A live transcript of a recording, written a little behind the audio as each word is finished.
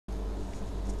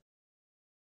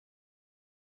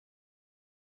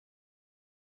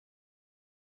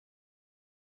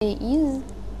is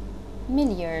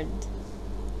milliard.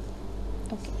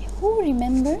 Okay, who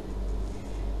remember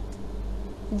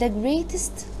the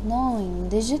greatest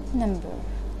 9-digit number?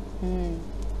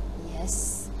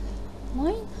 Yes,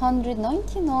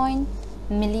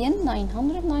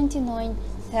 999,999,999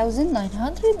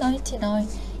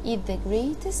 is the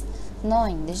greatest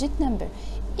 9-digit number.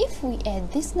 If we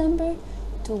add this number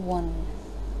to 1,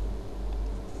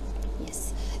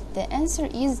 yes, the answer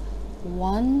is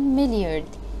 1 milliard.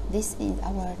 This is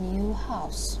our new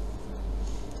house.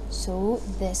 So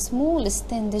the smallest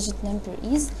 10-digit number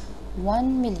is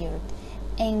 1 milliard,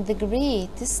 and the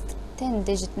greatest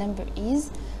 10-digit number is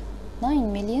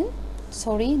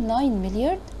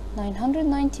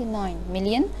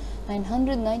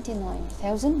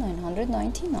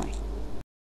 9,999,999,999.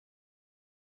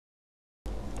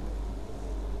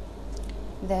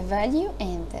 The value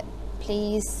and the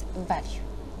place value.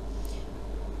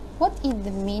 What is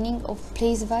the meaning of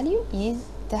place value? Is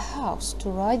the house, to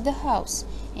write the house.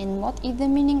 And what is the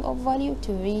meaning of value?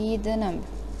 To read the number.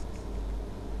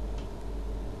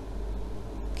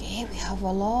 Okay, we have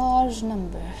a large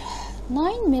number.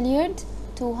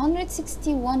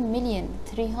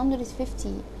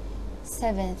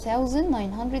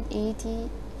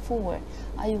 9,261,357,984.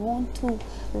 I want to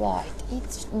write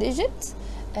each digit.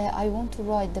 I want to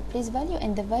write the place value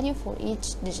and the value for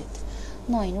each digit.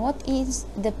 9. What is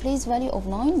the place value of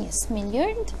 9? Yes,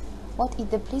 milliard. What is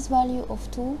the place value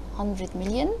of 200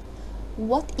 million?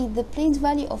 What is the place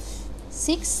value of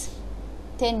 6?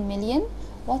 10 million.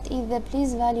 What is the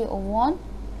place value of 1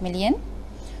 million?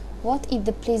 What is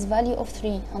the place value of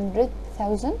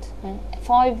 300,000?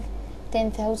 5,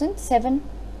 10,000,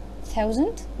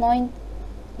 7,000, 9,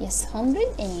 yes,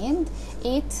 100, and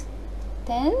 8,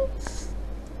 10,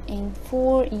 and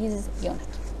 4 is unit.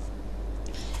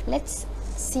 Let's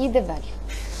see the value.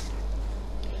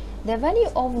 The value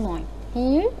of 9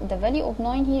 here, the value of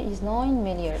 9 here is 9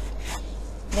 milliard.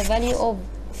 The value of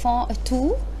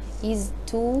 2 is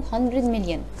 200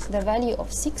 million. The value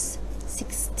of 6,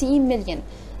 60 million.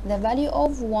 The value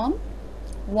of 1,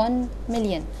 1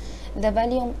 million. The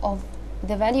value of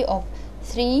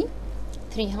 3,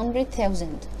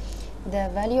 300,000. The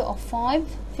value of 5,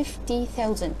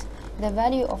 50,000. The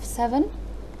value of 7,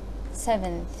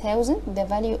 7,000. The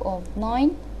value of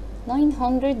 9,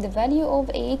 900. The value of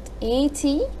 8,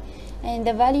 80. And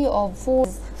the value of 4,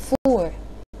 4.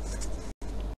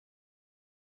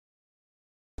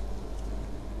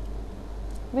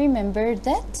 Remember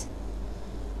that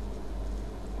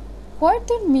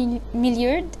quarter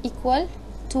milliard equal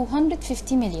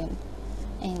 250 million,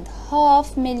 and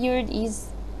half milliard is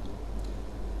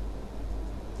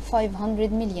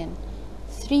 500 million.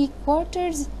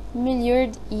 3/4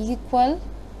 milliard equal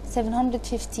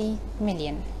 750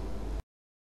 million.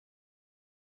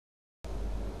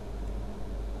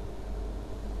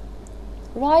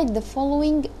 Write the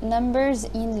following numbers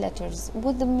in letters.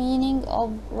 What the meaning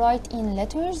of write in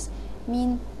letters?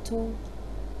 Mean to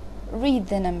read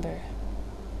the number.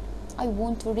 I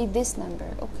want to read this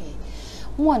number. Okay.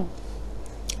 1.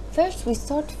 First we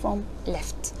start from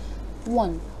left.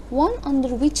 1. 1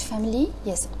 under which family?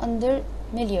 Yes, under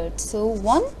milliard. So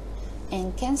 1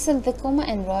 and cancel the comma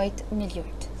and write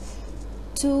milliard.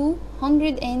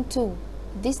 202.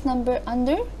 This number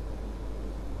under,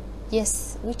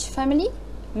 yes, which family?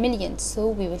 Million. So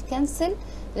we will cancel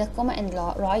the comma and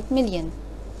write million.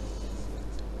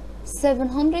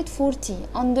 740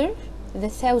 under the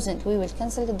 1,000. We will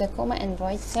cancel the comma and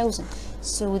write 1,000.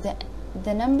 So the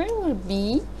number will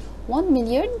be 1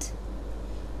 milliard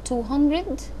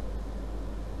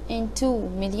 202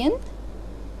 million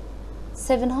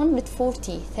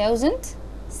 740,000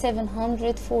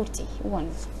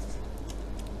 741.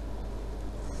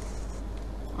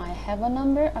 I have a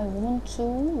number. I want to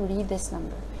read this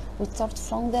number. We start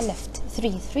from the left.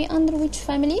 3. 3 under which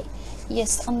family?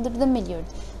 Yes, under the milliard.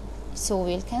 So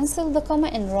we'll cancel the comma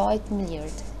and write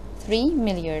milliard. 3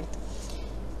 milliard.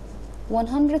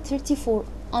 134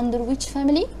 under which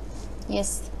family?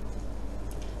 Yes,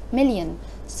 million.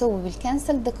 So we will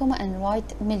cancel the comma and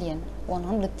write million.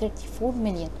 134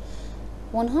 million.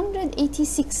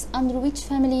 186 under which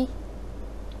family?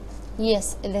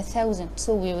 Yes, the 1,000.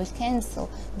 So we will cancel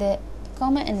the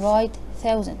comma and write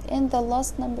 1,000. And the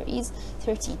last number is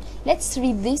 13. Let's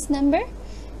read this number.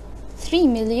 3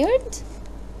 milliard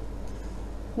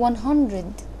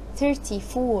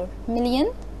 134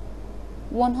 million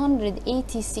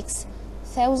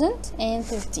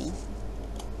 186,013.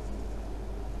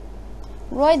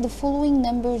 Write the following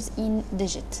numbers in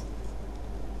digit.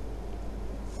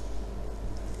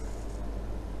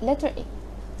 Letter A.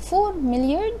 4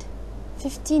 milliard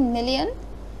 15 million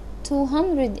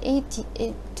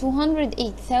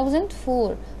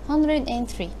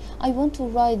 208,403. I want to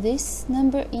write this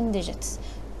number in digits.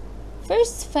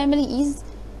 First family is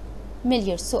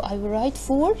millions, so I will write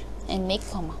 4 and make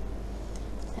comma.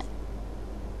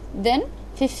 Then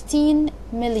 15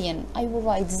 million, I will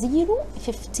write 0,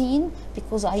 15,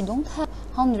 because I don't have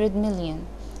 100 million,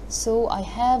 so I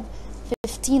have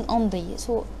 15 only,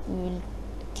 so we will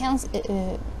cancel,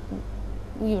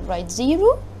 we will write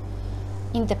 0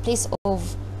 in the place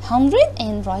of 100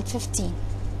 and write 15,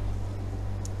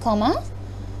 comma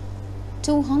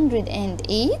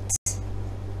 208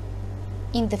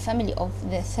 in the family of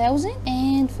the 1000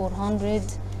 and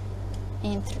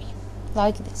 403,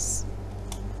 like this.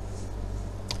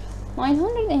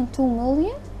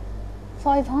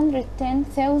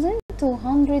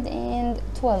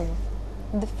 902,510,212.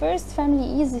 The first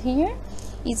family is here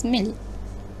is million.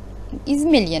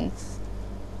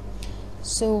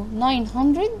 So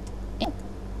 900,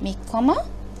 make comma,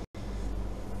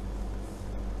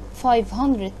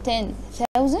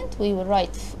 510,000, we will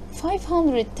write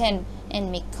 510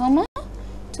 and make comma,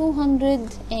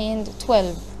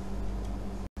 212,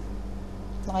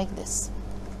 like this.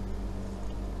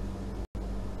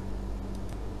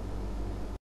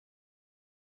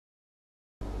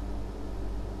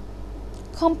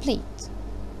 Complete.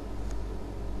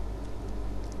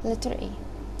 Letter A.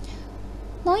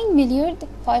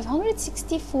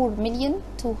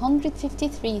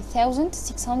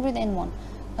 9,564,253,601.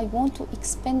 I want to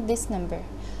expand this number.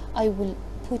 I will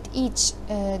put each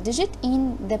digit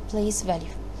in the place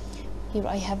value. Here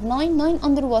I have 9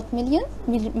 under what?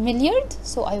 Milliard,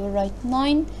 so I will write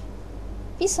 9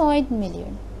 beside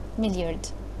milliard.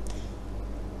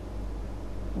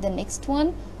 The next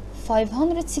one,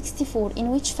 564,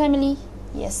 in which family?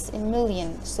 Yes, in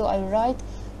million, so I will write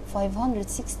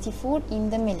 564 in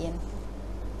the million.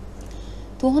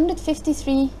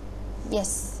 253,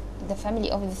 yes, the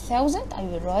family of the 1000, I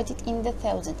will write it in the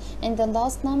 1000, and the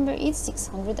last number is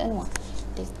 601.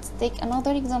 Let's take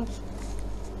another example.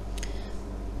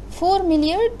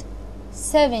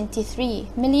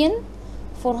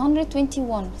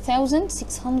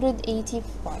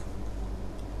 4,073,421,685.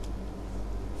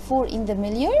 4 in the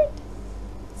milliard,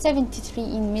 73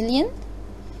 in million,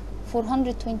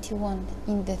 421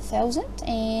 in the 1000,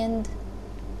 and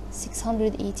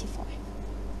 685.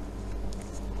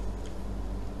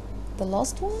 The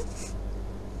last one,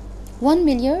 1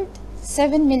 milliard,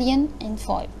 7 million and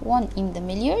 5. 1 in the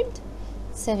milliard,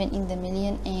 7 in the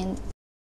million, and